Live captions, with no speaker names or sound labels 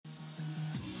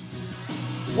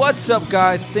What's up,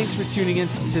 guys? Thanks for tuning in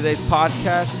to today's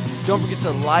podcast. Don't forget to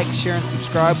like, share, and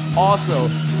subscribe. Also,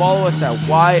 follow us at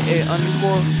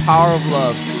YA_Power of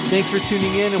Love. Thanks for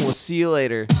tuning in, and we'll see you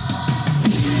later.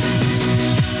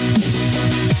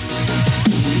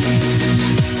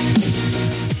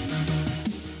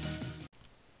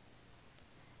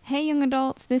 Hey, young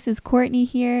adults, this is Courtney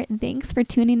here. Thanks for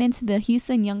tuning into the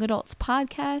Houston Young Adults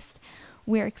podcast.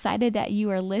 We're excited that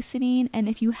you are listening, and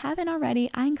if you haven't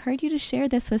already, I encourage you to share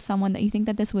this with someone that you think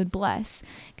that this would bless.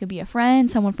 It could be a friend,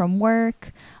 someone from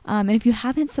work, and if you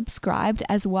haven't subscribed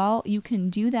as well, you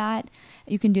can do that.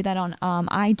 You can do that on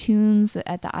iTunes,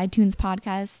 at the iTunes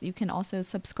podcast. You can also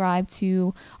subscribe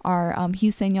to our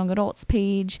Houston Young Adults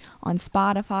page on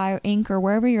Spotify or Anchor,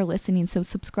 wherever you're listening. So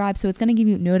subscribe, so it's going to give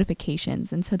you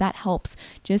notifications, and so that helps,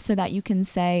 just so that you can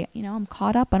say, I'm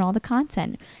caught up on all the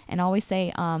content, and always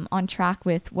say on track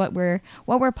with what we're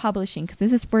publishing, because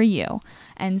this is for you.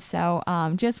 And so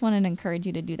just wanted to encourage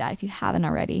you to do that if you haven't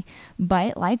already.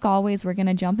 But like always, we're going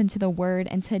to jump into the word,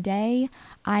 and today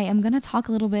I am going to talk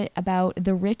a little bit about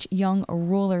the rich young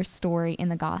ruler story in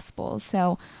the gospel.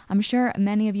 So I'm sure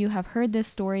many of you have heard this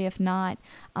story. If not,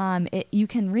 you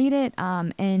can read it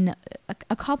in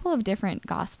a couple of different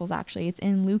gospels. Actually, it's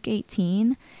in Luke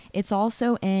 18, it's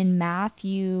also in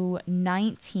Matthew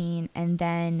 19, and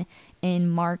then in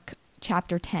Mark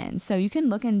chapter 10. So you can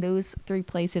look in those three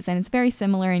places, and it's very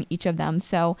similar in each of them.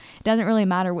 So it doesn't really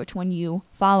matter which one you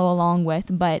follow along with.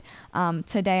 But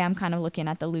today I'm kind of looking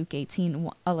at the Luke 18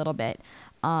 a little bit.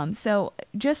 So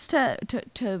just to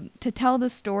tell the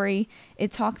story,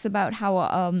 it talks about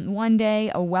how one day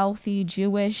a wealthy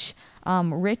Jewish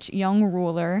rich young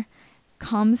ruler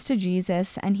comes to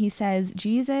Jesus, and he says,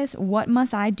 "Jesus, what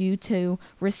must I do to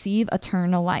receive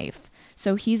eternal life?"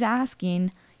 So he's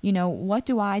asking, what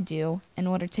do I do in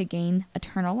order to gain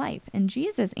eternal life? And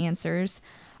Jesus answers,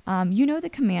 the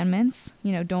commandments,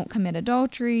 don't commit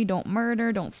adultery, don't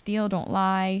murder, don't steal, don't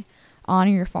lie,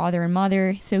 honor your father and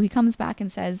mother. So he comes back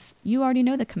and says, you already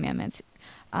know the commandments.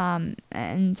 The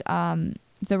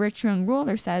rich young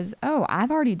ruler says, oh,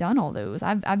 I've already done all those.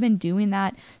 I've been doing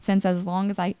that since as long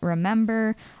as I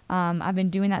remember. I've been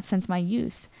doing that since my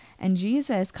youth. And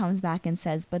Jesus comes back and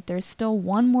says, but there's still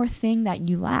one more thing that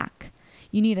you lack.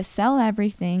 You need to sell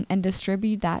everything and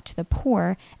distribute that to the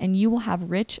poor, and you will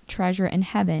have rich treasure in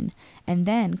heaven. And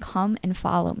then come and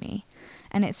follow me.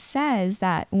 And it says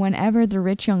that whenever the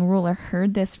rich young ruler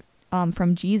heard this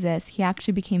from Jesus, he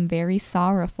actually became very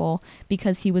sorrowful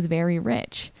because he was very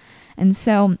rich. And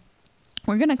so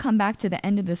we're going to come back to the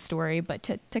end of the story, but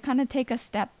to kind of take a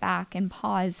step back and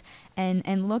pause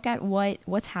and look at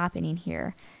what's happening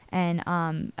here. And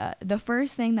the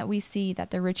first thing that we see, that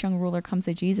the rich young ruler comes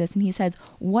to Jesus and he says,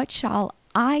 what shall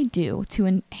I do to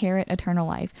inherit eternal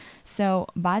life? So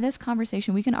by this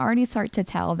conversation, we can already start to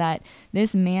tell that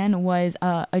this man was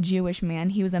a Jewish man.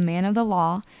 He was a man of the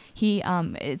law.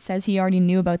 It says he already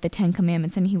knew about the 10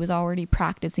 Commandments, and he was already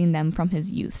practicing them from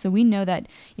his youth. So we know that,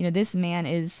 this man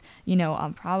is,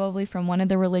 probably from one of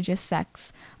the religious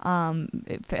sects. I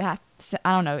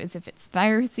don't know if it's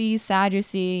Pharisee,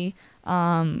 Sadducee,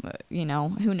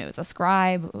 who knows, a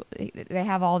scribe. They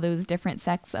have all those different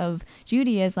sects of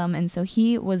Judaism. And so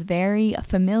he was very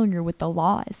familiar with the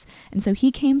laws. And so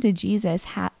he came to Jesus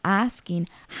asking,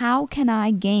 how can I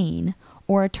gain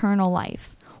eternal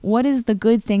life? What is the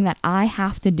good thing that I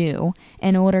have to do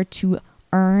in order to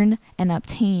earn and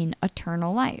obtain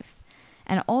eternal life?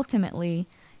 And ultimately,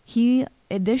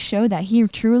 this showed that he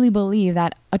truly believed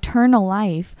that eternal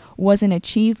life was an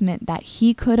achievement that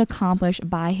he could accomplish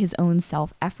by his own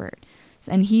self-effort.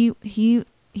 And he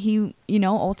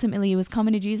ultimately was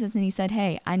coming to Jesus, and he said,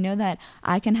 hey, I know that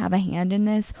I can have a hand in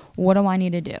this. What do I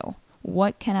need to do?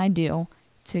 What can I do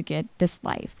to get this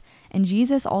life? And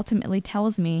Jesus ultimately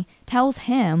tells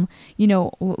him,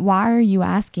 why are you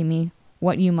asking me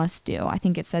what you must do? I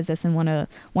think it says this in one of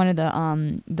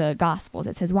the Gospels.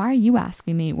 It says, why are you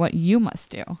asking me what you must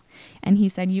do? And he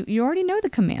said, you already know the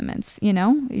commandments.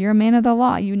 You're a man of the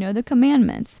law. You know the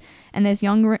commandments. And this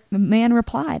young man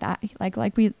replied,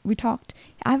 like we talked,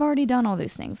 I've already done all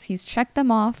those things. He's checked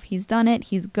them off. He's done it.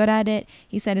 He's good at it.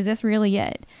 He said, is this really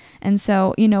it? And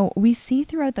so, we see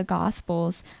throughout the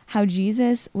Gospels how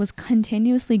Jesus was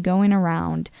continuously going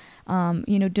around,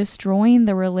 destroying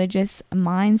the religious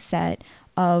mindset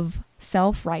of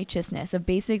self-righteousness, of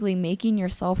basically making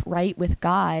yourself right with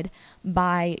God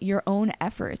by your own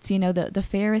efforts. The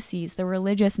Pharisees, the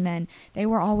religious men, they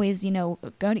were always,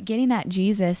 getting at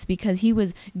Jesus because he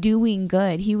was doing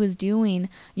good. He was doing,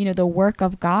 the work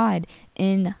of God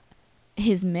in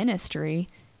his ministry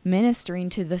ministering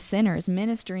to the sinners,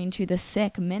 ministering to the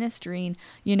sick, ministering,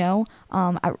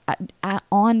 on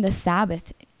the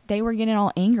Sabbath. They were getting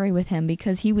all angry with him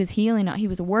because he was healing, he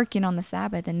was working on the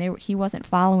Sabbath, and he wasn't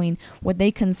following what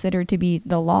they considered to be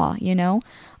the law,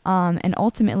 and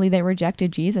ultimately they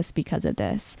rejected Jesus because of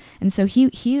this. And so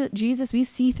Jesus, we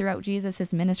see throughout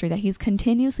Jesus's ministry that he's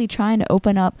continuously trying to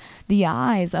open up the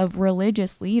eyes of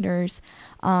religious leaders,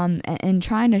 and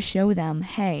trying to show them,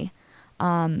 hey,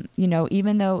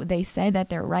 even though they said that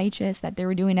they're righteous, that they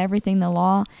were doing everything the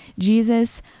law,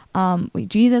 Jesus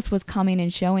was coming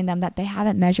and showing them that they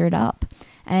haven't measured up.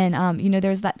 And,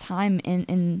 there's that time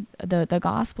in the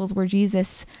Gospels where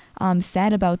Jesus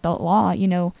said about the law,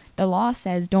 the law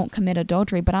says don't commit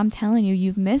adultery, but I'm telling you,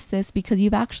 you've missed this because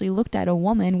you've actually looked at a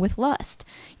woman with lust,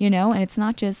 and it's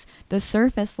not just the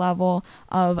surface level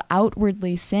of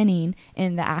outwardly sinning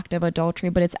in the act of adultery,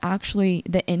 but it's actually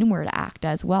the inward act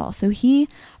as well. So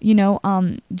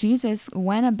Jesus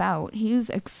went about, he was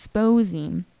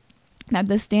exposing that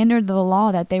the standard of the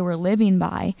law that they were living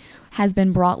by has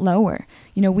been brought lower.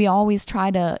 We always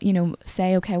try to,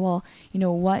 say, okay, well,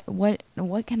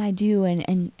 what can I do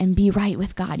and be right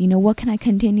with God? What can I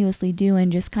continuously do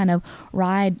and just kind of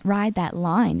ride that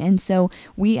line? And so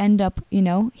we end up,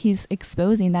 he's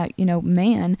exposing that,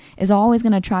 man is always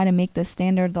going to try to make the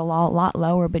standard of the law a lot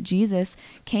lower. But Jesus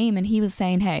came and he was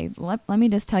saying, hey, let me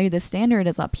just tell you, the standard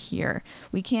is up here.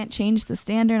 We can't change the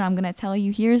standard. I'm going to tell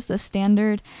you, here's the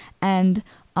standard. And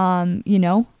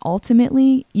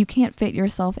ultimately you can't fit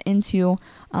yourself into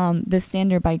the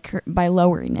standard by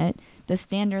lowering it. The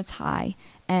standard's high.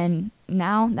 And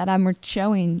now that I'm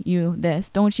showing you this,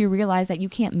 don't you realize that you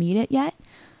can't meet it yet?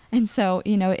 And so,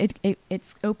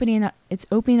 it's opening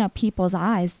up people's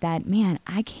eyes that, man,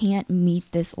 I can't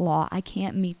meet this law. I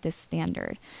can't meet this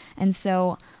standard. And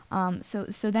so,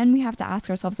 so then we have to ask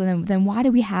ourselves, then why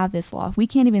do we have this law? If we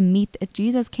can't even if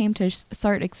Jesus came to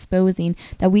start exposing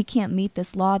that we can't meet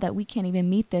this law, that we can't even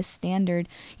meet this standard,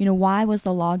 why was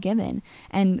the law given?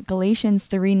 And Galatians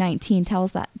 3:19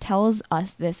 tells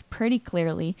us this pretty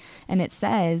clearly. And it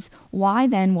says, why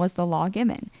then was the law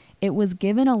given? It was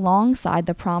given alongside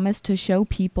the promise to show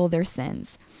people their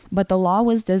sins. But the law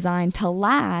was designed to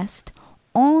last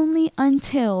only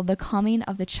until the coming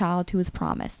of the child who was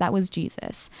promised. That was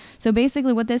Jesus. So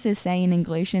basically what this is saying in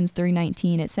Galatians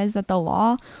 3:19, it says that the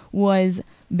law was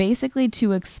basically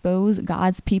to expose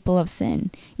God's people of sin,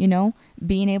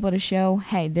 being able to show,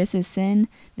 hey, this is sin.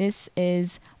 This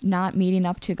is not meeting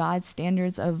up to God's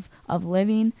standards of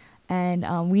living.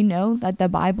 And we know that the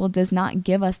Bible does not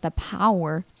give us the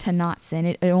power to not sin.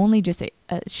 It only just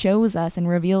shows us and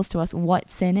reveals to us what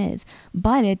sin is.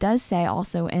 But it does say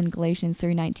also in Galatians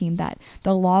 3:19 that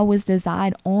the law was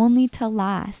designed only to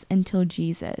last until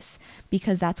Jesus,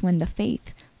 because that's when the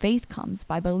faith comes.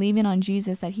 By believing on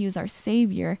Jesus, that he was our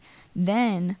Savior,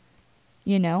 then,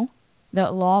 the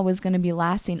law was going to be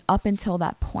lasting up until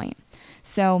that point.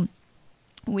 So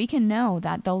we can know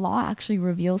that the law actually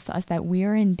reveals to us that we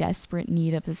are in desperate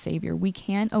need of a Savior. We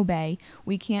can't obey.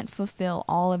 We can't fulfill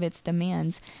all of its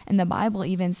demands. And the Bible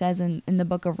even says in the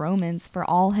book of Romans, for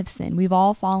all have sinned. We've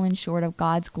all fallen short of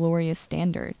God's glorious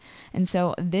standard. And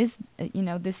so this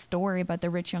story about the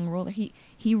rich young ruler,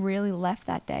 he really left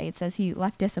that day. It says he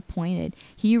left disappointed.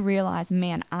 He realized,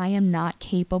 man, I am not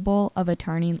capable of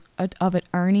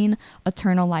earning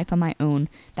eternal life on my own.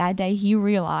 That day he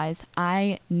realized,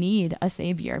 I need a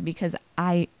Savior because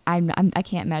I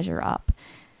can't measure up.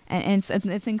 And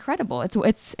it's incredible.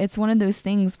 It's one of those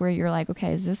things where you're like,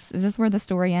 okay, is this where the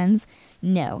story ends?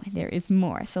 No, there is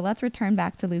more. So let's return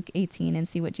back to Luke 18 and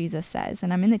see what Jesus says.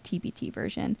 And I'm in the TPT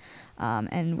version,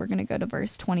 and we're going to go to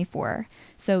verse 24.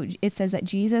 So it says that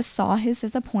Jesus saw his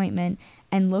disappointment,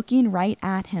 and looking right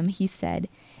at him, he said,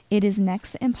 "It is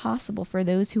next to impossible for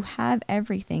those who have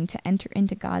everything to enter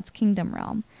into God's kingdom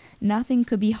realm. Nothing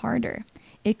could be harder.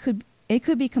 It could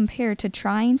be compared to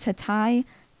trying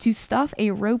to stuff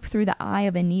a rope through the eye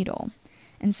of a needle."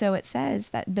 And so it says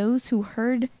that those who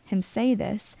heard him say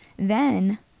this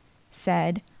then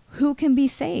said, "Who can be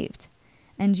saved?"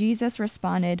 And Jesus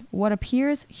responded, "What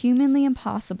appears humanly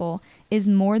impossible is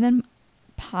more than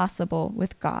possible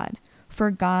with God,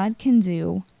 for God can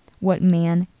do what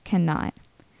man cannot."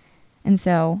 And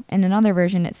so in another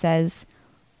version it says,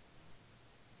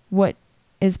 what's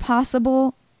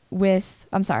impossible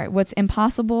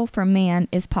for man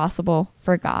is possible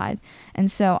for God. And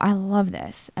so I love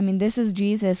this. I mean, this is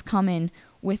Jesus coming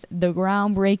with the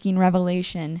groundbreaking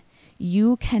revelation.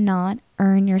 You cannot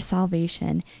earn your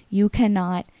salvation. You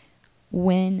cannot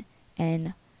win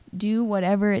and do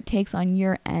whatever it takes on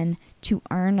your end to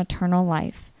earn eternal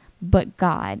life. but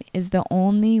God is the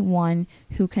only one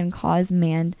who can cause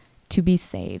man to be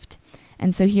saved.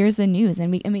 And so here's the news,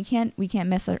 and we can't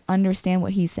misunderstand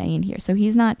what he's saying here. So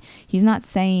he's not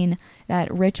saying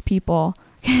that rich people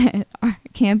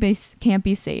can't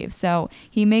be saved. So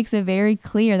he makes it very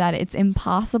clear that it's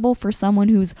impossible for someone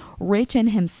who's rich in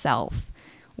himself,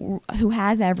 who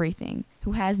has everything,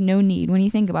 who has no need. When you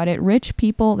think about it, rich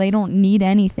people, they don't need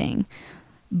anything.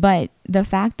 But the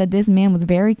fact that this man was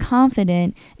very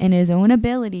confident in his own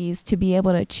abilities to be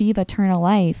able to achieve eternal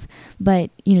life. But,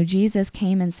 Jesus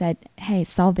came and said, hey,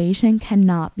 salvation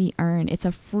cannot be earned. It's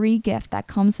a free gift that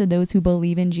comes to those who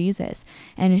believe in Jesus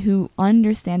and who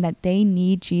understand that they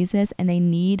need Jesus and they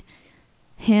need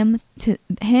him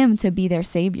to be their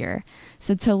savior.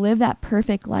 So to live that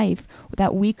perfect life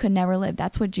that we could never live,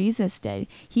 that's what Jesus did.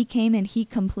 He came and he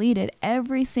completed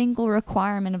every single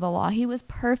requirement of the law. He was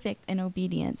perfect in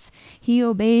obedience. He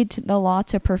obeyed the law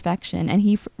to perfection, and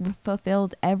he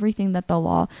fulfilled everything that the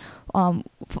law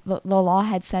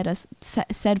had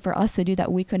said for us to do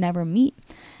that we could never meet.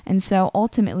 And so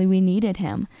ultimately we needed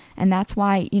him. And that's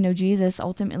why, Jesus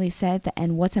ultimately said at the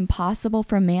end, what's impossible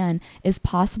for man is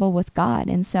possible with God.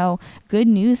 And so good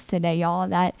news today, y'all,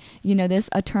 that, this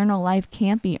eternal life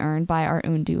can't be earned by our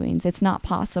own doings. It's not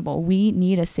possible. We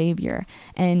need a savior.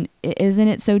 And isn't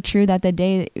it so true that the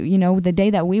day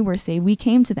that we were saved, we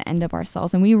came to the end of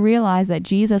ourselves and we realized that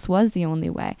Jesus was the only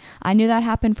way. I knew that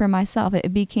happened for myself.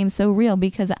 It became so real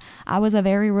because I was a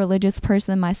very religious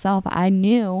person myself. I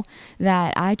knew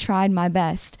that I tried my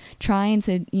best, trying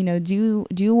to,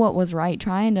 do what was right,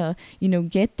 trying to,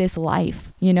 get this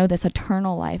life, this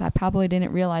eternal life. I probably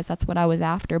didn't realize that's what I was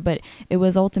after, but it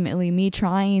was ultimately me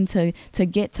trying to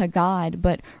get to God,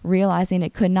 but realizing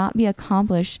it could not be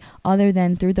accomplished other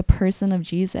than through the person of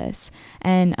Jesus.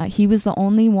 And he was the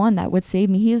only one that would save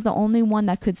me. He is the only one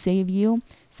that could save you.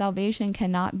 Salvation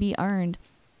cannot be earned,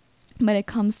 but it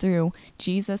comes through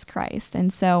Jesus Christ.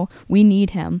 And so we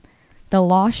need him. The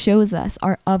law shows us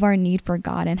our need for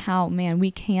God and how,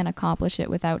 we can't accomplish it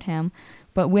without him.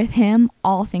 But with him,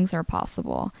 all things are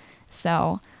possible.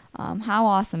 So how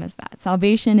awesome is that?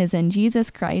 Salvation is in Jesus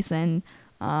Christ. And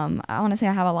I want to say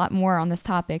I have a lot more on this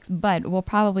topic, but we'll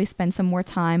probably spend some more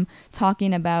time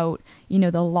talking about,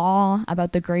 the law,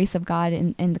 about the grace of God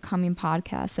in the coming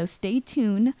podcast. So stay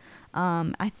tuned.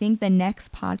 I think the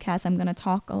next podcast, I'm going to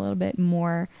talk a little bit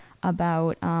more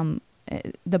about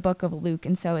the book of Luke.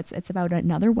 And so it's about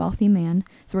another wealthy man.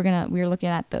 So we're looking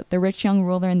at the rich young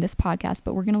ruler in this podcast,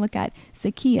 but we're going to look at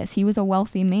Zacchaeus. He was a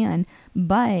wealthy man,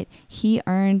 but he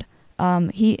earned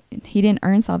he didn't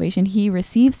earn salvation. He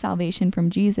received salvation from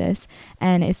Jesus.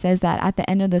 And it says that at the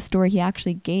end of the story, he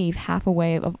actually gave half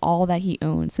away of all that he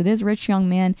owned. So this rich young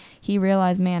man, he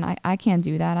realized, I can't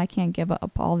do that. I can't give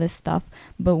up all this stuff.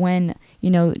 But when,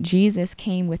 Jesus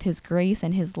came with his grace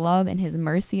and his love and his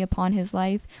mercy upon his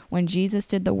life, when Jesus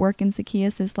did the work in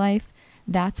Zacchaeus' life,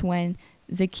 that's when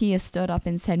Zacchaeus stood up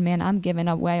and said, I'm giving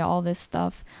away all this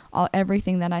stuff,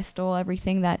 everything that I stole,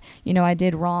 everything that, I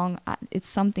did wrong. It's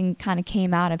something kind of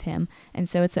came out of him. And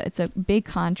so it's a big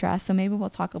contrast. So maybe we'll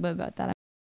talk a little bit about that.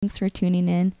 Thanks for tuning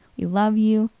in. We love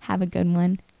you. Have a good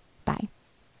one. Bye.